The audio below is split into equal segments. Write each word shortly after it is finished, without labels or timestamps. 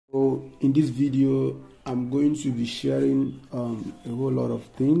So in this video I'm going to be sharing a whole lot of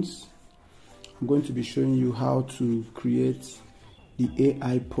things. I'm going to be showing you how to create the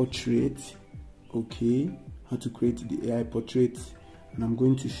AI portrait. Okay, how to create the AI portrait, and I'm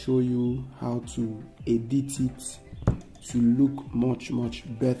going to show you how to edit it to look much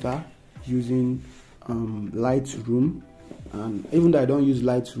better using Lightroom. And even though I don't use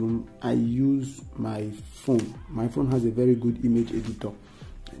Lightroom, I use my phone. My phone has a very good image editor.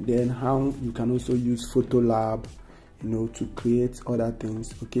 Then how you can also use Photolab, to create other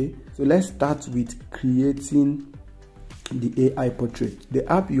things. Okay, so let's start with creating the AI portrait. The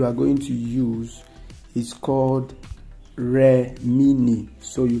app you are going to use is called Remini.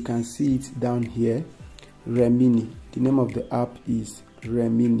 So you can see it down here, Remini. The name of the app is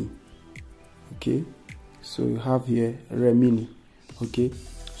Remini. Okay, so you have here Remini. Okay,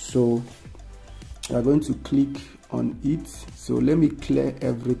 so you are going to click on it. So let me clear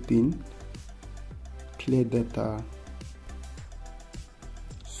everything, clear data.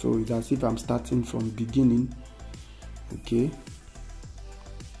 So it's as if I'm starting from beginning. Okay,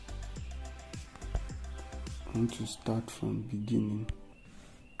 I want to start from beginning.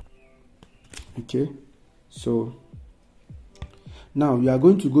 Okay, so now you are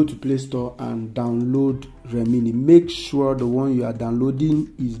going to go to Play Store and download Remini. Make sure the one you are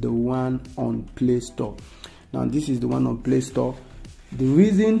downloading is the one on Play Store. Now this is the one on Play Store. The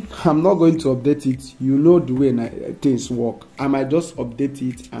reason I'm not going to update it, you know the way things work. I might just update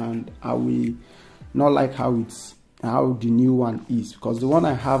it and I will not like how the new one is, because the one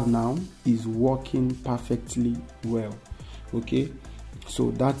I have now is working perfectly well. Okay,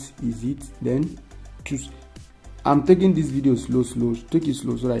 so that is it. Then I'm taking this video slow, take it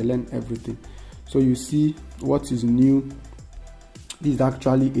slow so that I learn everything. So you see what is new. This is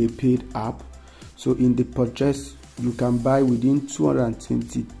actually a paid app. So in the purchase, you can buy within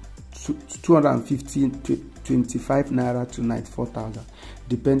 250 25 naira to 94,000,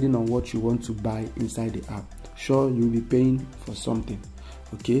 depending on what you want to buy inside the app. Sure, you'll be paying for something.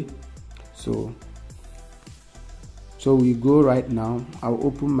 Okay, so we go right now. I'll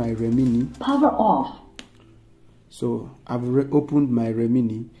open my Remini. Power off. So I've opened my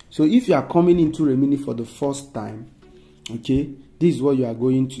Remini. So if you are coming into Remini for the first time, okay, this is what you are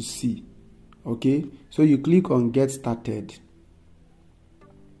going to see. Okay, so you click on Get Started.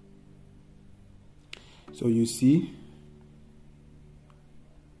 So you see,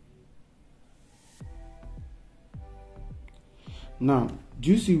 now do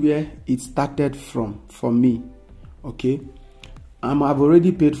you see where it started from for me? Okay, I've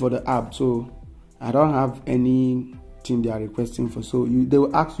already paid for the app, so I don't have anything they are requesting for. So they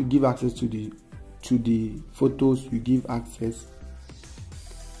will ask you give access to the photos. You give access.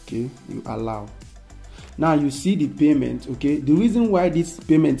 Okay, you allow. Now you see the payment. Okay, the reason why this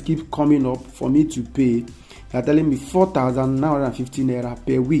payment keeps coming up for me to pay, they are telling me 4,950 naira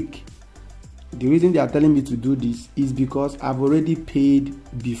per week. The reason they are telling me to do this is because I've already paid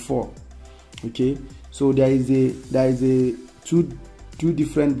before. Okay, so there is a two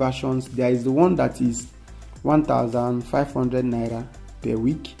different versions. There is the one that is 1,500 naira per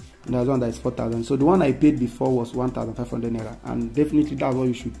week, and there's one that is 4,000. So the one I paid before was 1,500 naira, and definitely that's what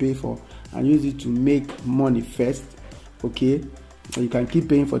you should pay for and use it to make money first. Okay, so you can keep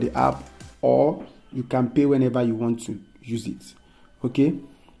paying for the app, or you can pay whenever you want to use it. Okay,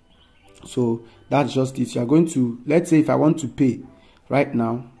 so that's just it. You are going to, let's say if I want to pay right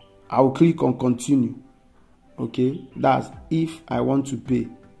now, I will click on continue. Okay, that's if I want to pay.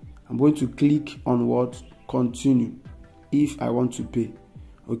 I'm going to click on what? Continue if I want to pay.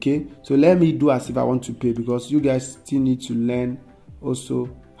 Okay, so let me do as if I want to pay, because you guys still need to learn also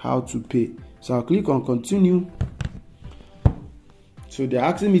how to pay. So I'll click on continue. So they're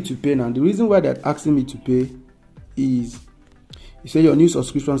asking me to pay now. The reason why they're asking me to pay is, you say your new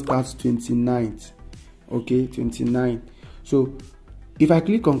subscription starts 29th. Okay, 29. So if I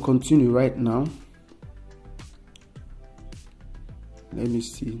click on continue right now, let me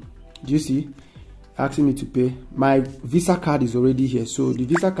see. Do you see? Asking me to pay. My Visa card is already here. So the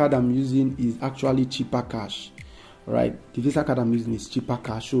Visa card I'm using is actually cheaper cash. Right? The Visa card I'm using is cheaper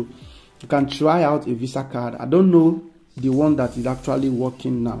cash. So you can try out a Visa card. I don't know the one that is actually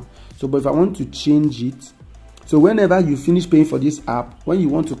working now. So but if I want to change it, so whenever you finish paying for this app, when you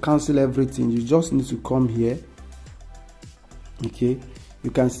want to cancel everything, you just need to come here. Okay,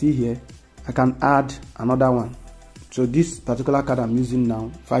 you can see here I can add another one. So this particular card I'm using now,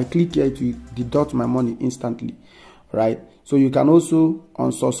 if I click here, it will deduct my money instantly, right? So you can also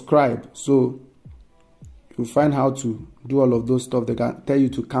unsubscribe. So you find how to do all of those stuff. They can tell you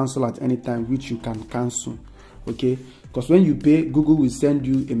to cancel at any time, which you can cancel. Okay, because when you pay, Google will send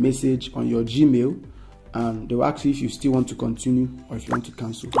you a message on your Gmail and they will ask you if you still want to continue or if you want to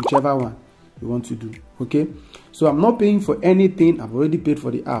cancel, whichever one you want to do. Okay, so I'm not paying for anything. I've already paid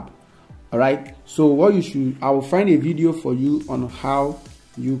for the app. All right, so what you should, I will find a video for you on how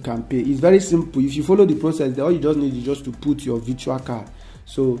you can pay. It's very simple. If you follow the process, all you just need is just to put your virtual card.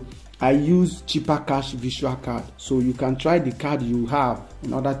 So I use Cheaper Cash virtual card, so you can try the card you have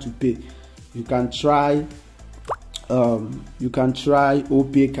in order to pay. You can try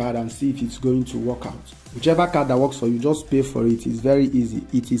OPay card and see if it's going to work out. Whichever card that works for you, just pay for it. It's very easy.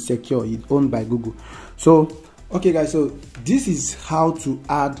 It is secure. It's owned by Google. So okay guys, so this is how to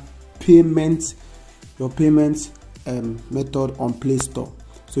add your payment method on Play Store.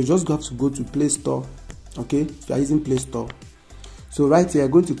 So you just got to go to Play Store. Okay, if you are using Play Store, so right here, you're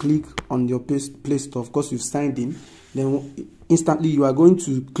going to click on your Play Store. Of course, you've signed in. Then instantly you are going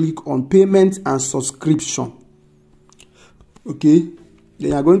to click on payment and subscription. Okay, then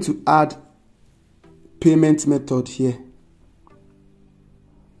you are going to add payment method here.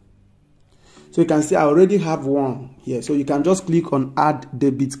 So you can see I already have one here. So you can just click on add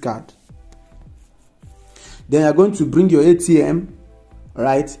debit card. Then you're going to bring your ATM,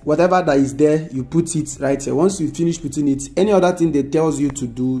 right? Whatever that is there, you put it right here. Once you finish putting it, any other thing they tells you to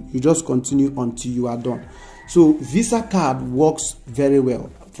do, you just continue until you are done. So Visa card works very well.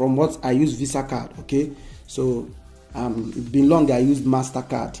 From what I use Visa card, okay? So it's been long I used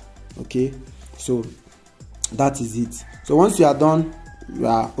MasterCard, okay? So that is it. So once you are done, you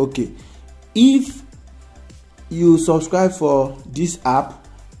are okay. If you subscribe for this app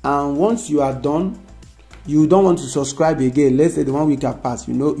and once you are done, you don't want to subscribe again, let's say the 1 week have passed,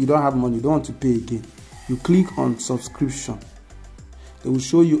 you know you don't have money, you don't want to pay again, you click on subscription. They will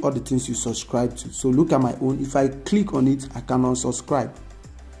show you all the things you subscribe to. So look at my own. If I click on it, I can unsubscribe.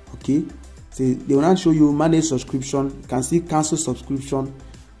 Okay, so they will not show you manage subscription. You can see cancel subscription.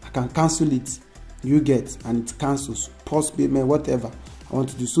 I can cancel it, you get, and it cancels, pause payment, whatever I want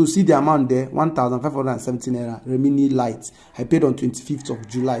to do. So see the amount there, 1,517 naira remaining light. I paid on 25th of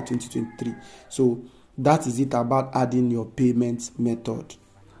July 2023. So that is it about adding your payment method.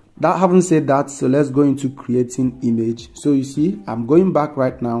 That having said that, so let's go into creating image. So you see, I'm going back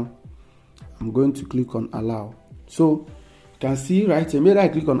right now. I'm going to click on allow. So you can see right here, maybe I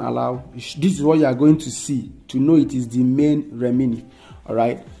click on allow. This is what you are going to see to know it is the main remini. All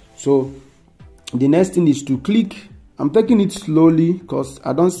right. So the next thing is to click. I'm taking it slowly because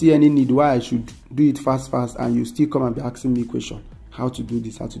I don't see any need why I should do it fast and you still come and be asking me question how to do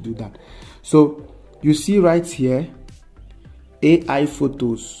this, how to do that. So you see right here AI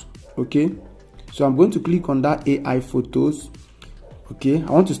photos. Okay, so I'm going to click on that AI photos. Okay,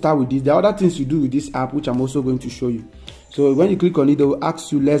 I want to start with this. There are other things you do with this app which I'm also going to show you. So when you click on it, they will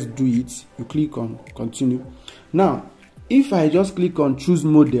ask you let's do it. You click on continue. Now if I just click on choose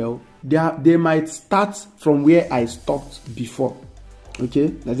model, they might start from where I stopped before. Okay,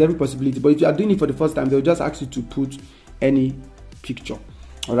 there's every possibility, but if you are doing it for the first time, they'll just ask you to put any picture.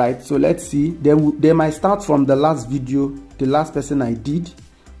 All right, so let's see. They might start from the last video, the last person I did.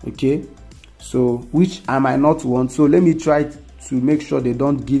 Okay, so which I might not want. So let me try to make sure they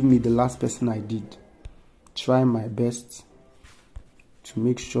don't give me the last person I did. Try my best to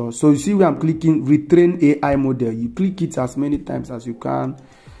make sure. So you see where I'm clicking retrain AI model. You click it as many times as you can.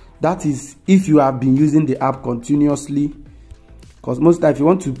 That is if you have been using the app continuously, because most times if you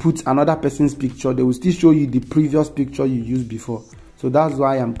want to put another person's picture, they will still show you the previous picture you used before. So that's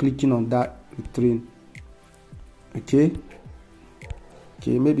why I'm clicking on that retrain. Okay,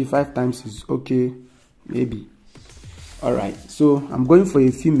 maybe 5 times is okay, maybe. All right, so I'm going for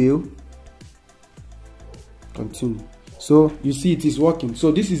a female. Continue. So you see it is working.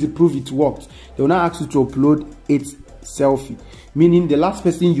 So this is the proof it worked. They will now ask you to upload 8 selfie, meaning the last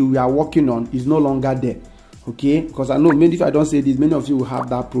person you are working on is no longer there. Okay, because I know maybe if I don't say this, many of you will have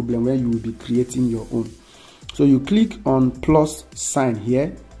that problem where you will be creating your own. So you click on plus sign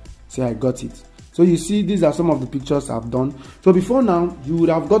here. Say I got it. So you see these are some of the pictures I've done. So before now you would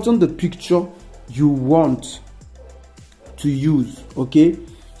have gotten the picture you want to use. Okay,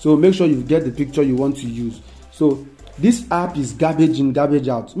 so make sure you get the picture you want to use. So this app is garbage in, garbage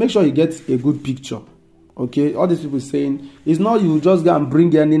out. Make sure you get a good picture. Okay, all these people saying it's not you just go and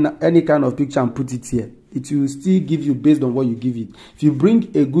bring any kind of picture and put it here. It will still give you based on what you give it. If you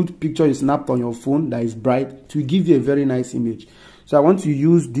bring a good picture you snapped on your phone that is bright, it will give you a very nice image. So I want to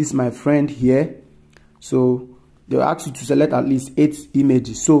use this, my friend, here. So they'll ask you to select at least 8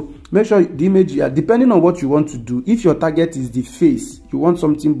 images. So make sure the image, depending on what you want to do, if your target is the face, you want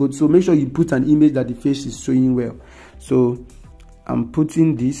something but so make sure you put an image that the face is showing well. So I'm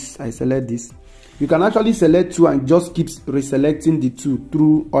putting this, I select this. You can actually select two and just keep reselecting the two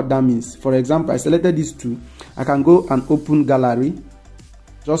through other means. For example, I selected these two. I can go and open gallery,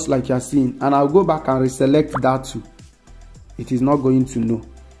 just like you're seeing, and I'll go back and reselect that two. It is not going to know.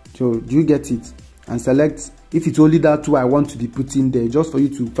 So do you get it? And select, if it's only that two I want to be put in there, just for you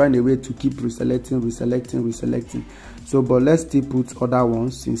to find a way to keep reselecting. So but let's still put other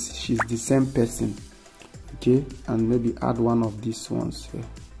ones since she's the same person. Okay, and maybe add one of these ones here.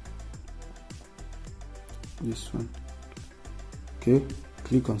 This one. Okay,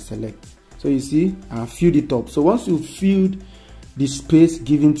 click on select. So you see I filled it up. So once you've filled the space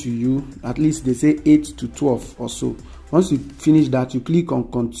given to you, at least they say 8 to 12 or so. Once you finish that, you click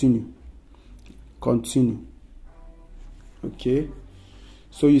on continue. Okay,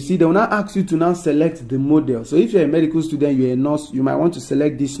 so you see they will now ask you to now select the model. So if you're a medical student, you're a nurse, you might want to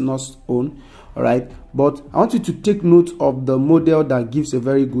select this nurse own. All right, but I want you to take note of the model that gives a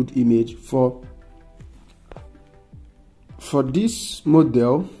very good image. For this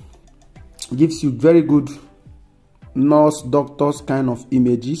model, gives you very good nurse, doctors kind of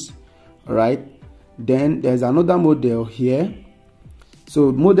images. All right, then there's another model here.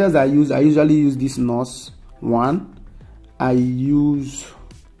 So models I usually use this nurse one. I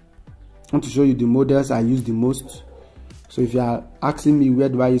want to show you the models I use the most. So if you are asking me where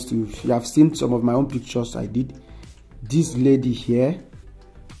do I use to, if you have seen some of my own pictures I did, this lady here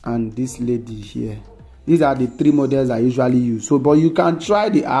and this lady here. These are the three models I usually use. So but you can try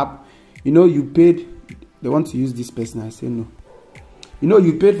the app. You know, you paid, they want to use this person, I say no. You know,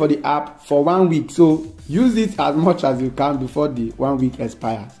 you paid for the app for 1 week, so use it as much as you can before the 1 week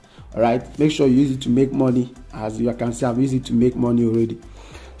expires. All right, make sure you use it to make money. As you can see, I've used it to make money already.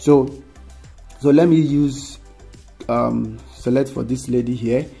 So let me use select for this lady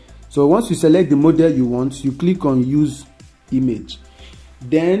here. So once you select the model you want, you click on use image.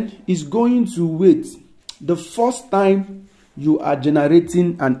 Then it's going to wait. The first time you are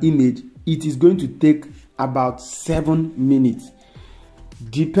generating an image, it is going to take about 7 minutes.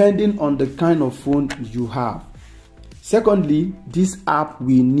 Depending on the kind of phone you have. Secondly, this app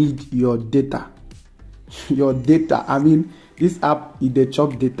will need your data. Your data. I mean, this app is the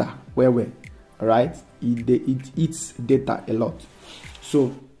chop data. All right, it eats data a lot.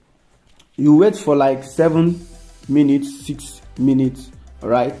 So you wait for like 7 minutes, 6 minutes. All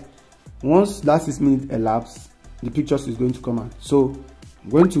right. Once that 6 minutes elapse, the pictures is going to come out. So I'm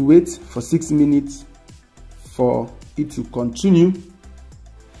going to wait for 6 minutes for it to continue.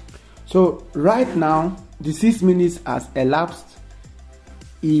 So right now, the 6 minutes has elapsed.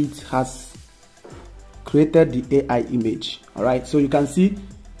 It has created the AI image. All right. So you can see,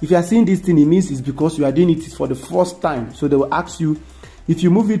 if you are seeing this thing, it means it's because you are doing it for the first time. So they will ask you, if you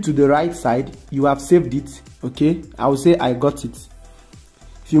move it to the right side, you have saved it. Okay. I will say I got it.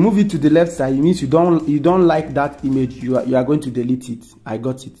 If you move it to the left side, it means you don't like that image. You are going to delete it. I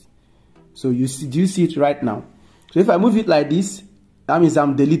got it. So you see, do you see it right now? So if I move it like this, that means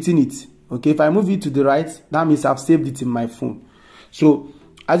I'm deleting it. Okay, if I move it to the right, that means I've saved it in my phone. So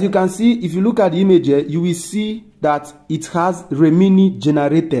as you can see, if you look at the image here, you will see that it has Remini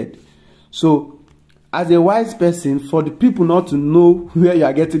generated. So as a wise person, for the people not to know where you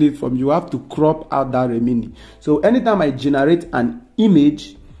are getting it from, you have to crop out that Remini. So anytime I generate an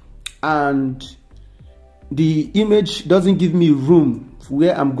image and the image doesn't give me room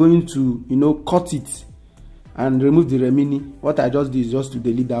where I'm going to, you know, cut it and remove the Remini, what I just do is just to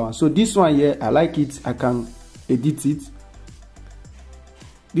delete that one. So this one here, I like it. I can edit it.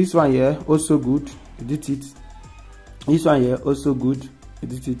 This one here, also good. Edit it. This one here, also good.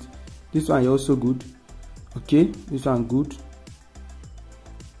 Edit it. This one here, also good. Okay, this one good.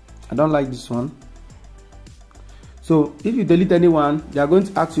 I don't like this one. So if you delete anyone, they are going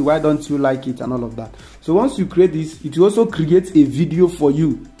to ask you why don't you like it and all of that. So once you create this, it will also create a video for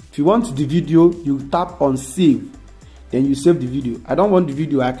you. If you want the video, you tap on save, then you save the video. I don't want the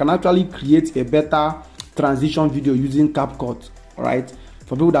video. I can actually create a better transition video using CapCut. All right,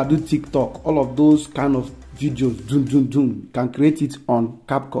 for people that do TikTok, all of those kind of videos, you can create it on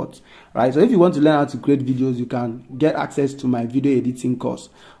CapCut. Right, so if you want to learn how to create videos, you can get access to my video editing course.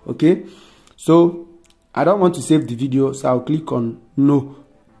 Okay, so I don't want to save the video, so I'll click on no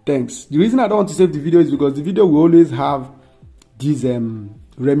thanks. The reason I don't want to save the video is because the video will always have this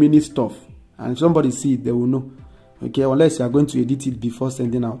Remini stuff, and if somebody see it, they will know. Okay, unless you are going to edit it before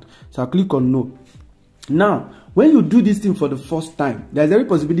sending out. So I'll click on no. Now when you do this thing for the first time, there's every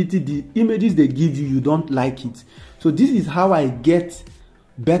possibility the images they give you, you don't like it. So this is how I get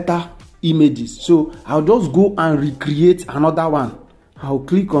better images. So I'll just go and recreate another one. I'll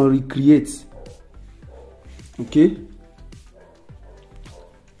click on recreate. Okay,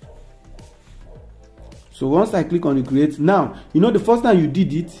 So once I click on recreate, now you know the first time you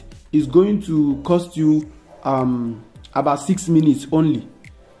did it is going to cost you about 6 minutes only.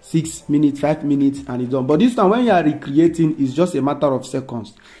 6 minutes, 5 minutes, and it's done. But this time when you are recreating, it's just a matter of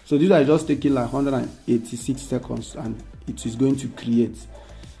seconds. So these are just taking like 186 seconds and it is going to create.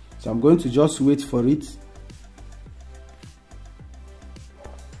 So I'm going to just wait for it.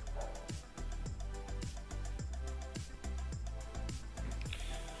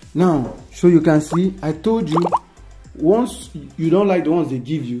 Now, so you can see, I told you, once you don't like the ones they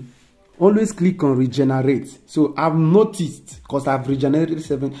give you, always click on regenerate. So I've noticed, because I've regenerated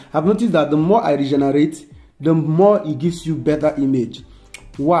 7, I've noticed that the more I regenerate, the more it gives you better image.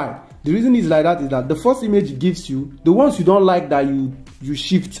 Why? The reason is like that is that the first image it gives you, the ones you don't like that you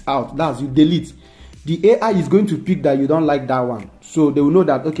shift out, that's you delete. The AI is going to pick that you don't like that one. So they will know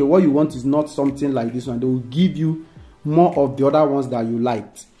that, okay, what you want is not something like this one. They will give you more of the other ones that you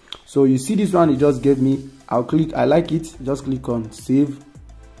liked. So you see this one, it just gave me, I'll click, I like it, just click on save.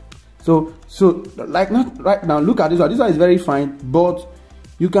 So like not right now, look at this one is very fine, but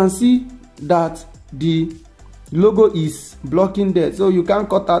you can see that the logo is blocking there, so you can't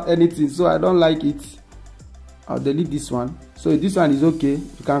cut out anything. So I don't like it. I'll delete this one. So this one is okay,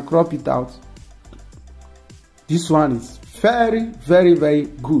 you can crop it out. This one is very, very, very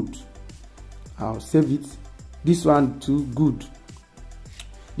good. I'll save it. This one too good.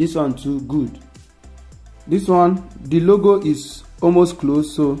 This one too good. This one, the logo is almost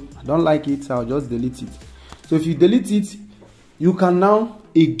closed, so I don't like it, so I'll just delete it. So if you delete it, you can now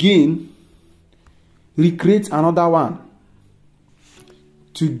again recreate another one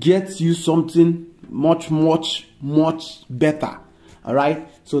to get you something much better. All right,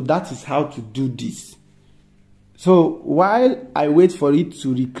 so that is how to do this. So while I wait for it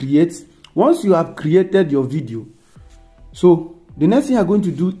to recreate, once you have created your video, so the next thing you're going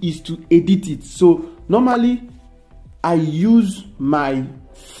to do is to edit it. So normally I use my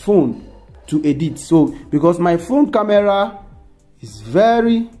phone to edit. So because my phone camera is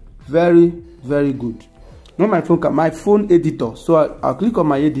very, very, very good. Not my phone, my phone editor. So I'll click on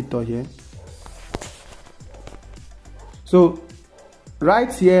my editor here. So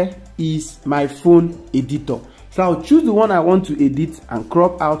right here is my phone editor. So I'll choose the one I want to edit and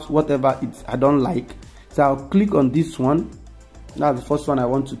crop out whatever I don't like. So I'll click on this one. That's the first one I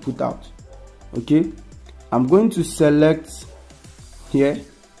want to put out. Okay, I'm going to select here.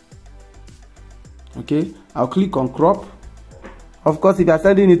 Okay, I'll click on crop. Of course, if you're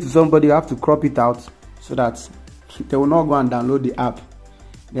sending it to somebody, you have to crop it out so that they will not go and download the app.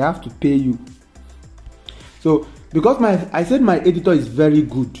 They have to pay you. So because I said my editor is very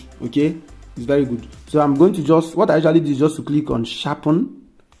good, okay, it's very good. So I'm going to just, what I usually do is just to click on sharpen.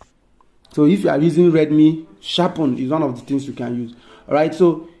 So if you are using Redmi, sharpen is one of the things you can use. All right,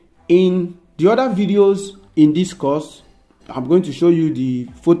 so in the other videos in this course, I'm going to show you the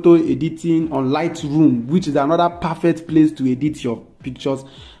photo editing on Lightroom, which is another perfect place to edit your pictures.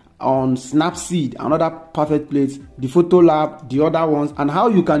 On Snapseed, another perfect place, the Photo Lab, the other ones, and how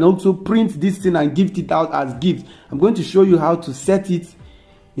you can also print this thing and gift it out as gift. I'm going to show you how to set it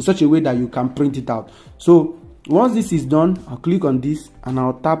in such a way that you can print it out. So once this is done, I'll click on this and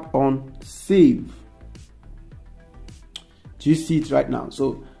I'll tap on save. Do you see it right now?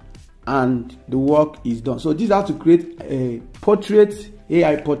 So, and the work is done. So this is how to create a portrait,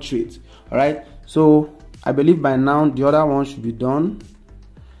 AI portrait. All right, so I believe by now the other one should be done.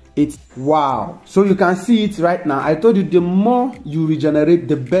 It's wow. So you can see it right now. I told you the more you regenerate,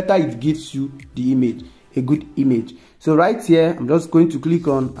 the better it gives you the image, a good image. So right here, I'm just going to click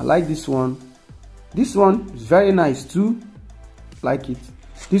on, I like this one. This one is very nice too, like it.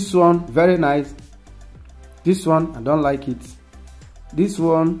 This one, very nice. This one, I don't like it. This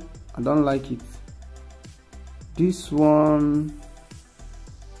one, I don't like it. This one,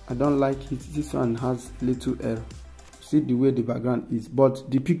 I don't like it. This one has little error. See the way the background is, but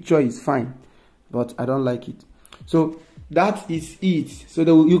the picture is fine, but I don't like it. So that is it. So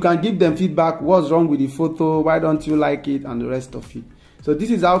you can give them feedback. What's wrong with the photo? Why don't you like it? And the rest of it. So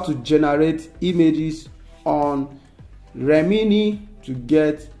this is how to generate images on Remini to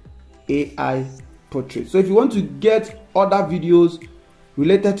get AI portrait. So if you want to get other videos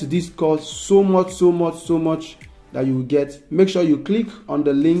related to this course, so much that you will get, make sure you click on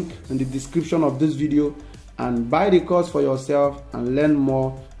the link in the description of this video and buy the course for yourself and learn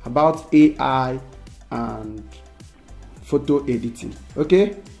more about AI and photo editing.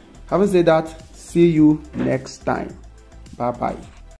 Okay, having said that, see you next time. Bye bye.